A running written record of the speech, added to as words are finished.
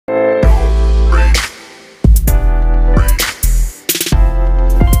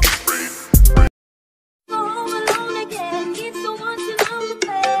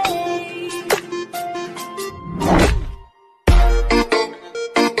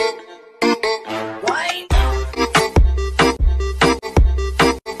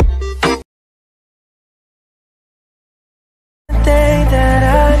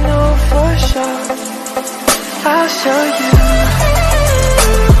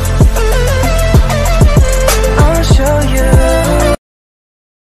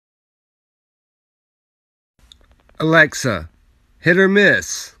Alexa, hit or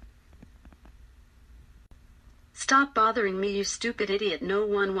miss? Stop bothering me, you stupid idiot. No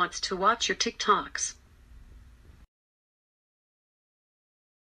one wants to watch your TikToks.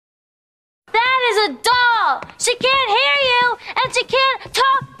 That is a doll! She can't hear you, and she can't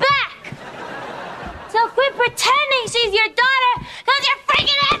talk back! So quit pretending she's your daughter, because you're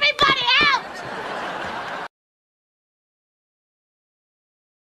freaking everybody out!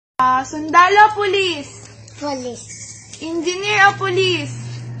 Sundalo, police. Police. Engineer o police.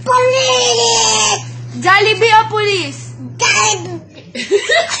 Police! Jollibee o police. Jollibee.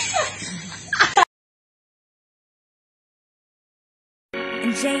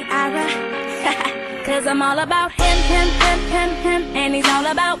 And J.I.R.A. Cause I'm all about him, and he's all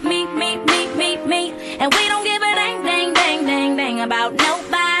about me. And we don't give a dang about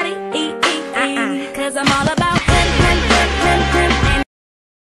nobody. Cause I'm all about him.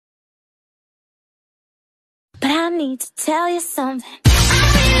 But I need to tell you something.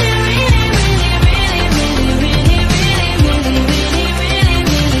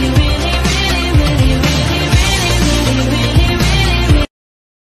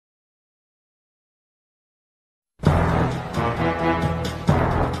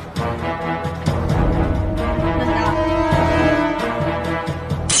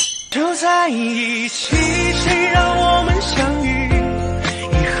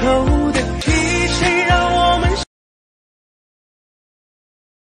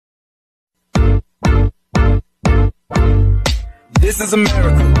 This is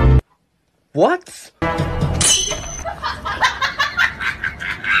America. What?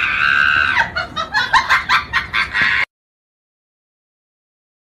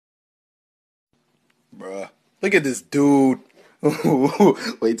 Bruh, look at this dude.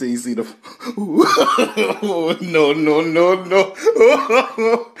 Wait till you see the.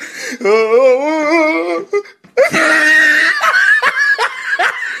 No.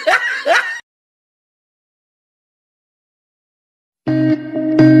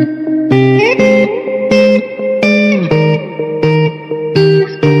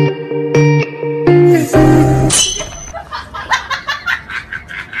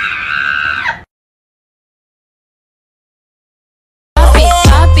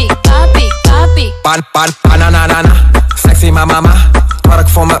 Banana, sexy mama, twerk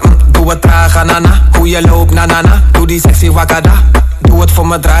voor me, doe het traag, nana. Hoe je loopt, nanana, doe die sexy wakada. Doe het voor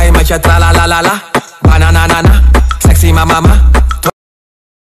me, draai met je tralalala. Banana, sexy mama.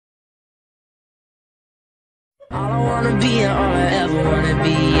 All I wanna be and all I ever wanna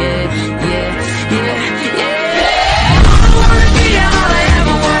be, yeah. All I wanna be and all I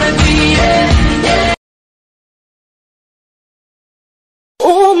ever wanna be, yeah.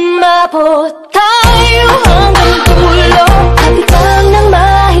 Umabot tayo hanggang dulo. Kapitang ng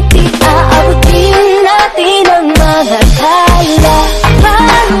mahigpit, aabutin natin ang mga kala.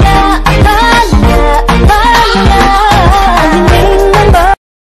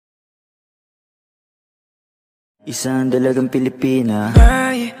 Isang dalagang Pilipina.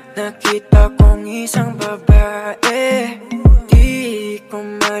 May nakita kong isang babae, di ko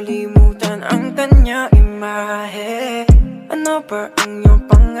malimutan ang kanya imahe. Ano ba ang iyong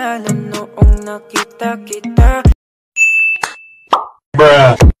pangalan noong nakita kita?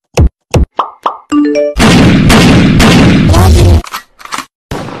 Bruh.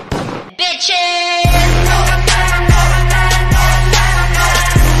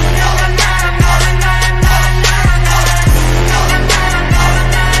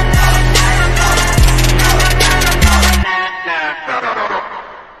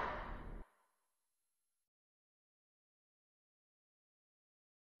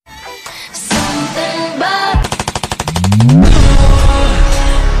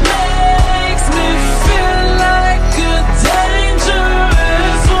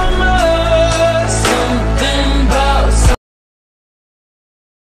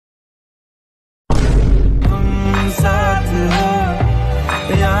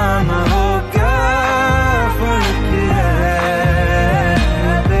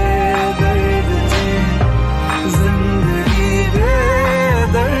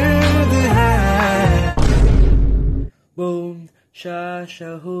 Boom, sha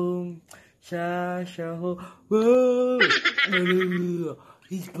home, whoa,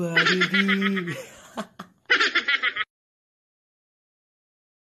 he's body.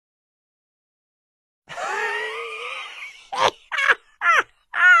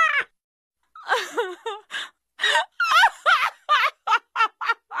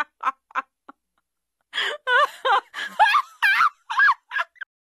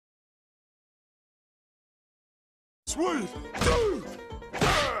 Sweet.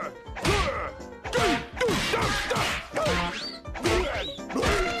 stop.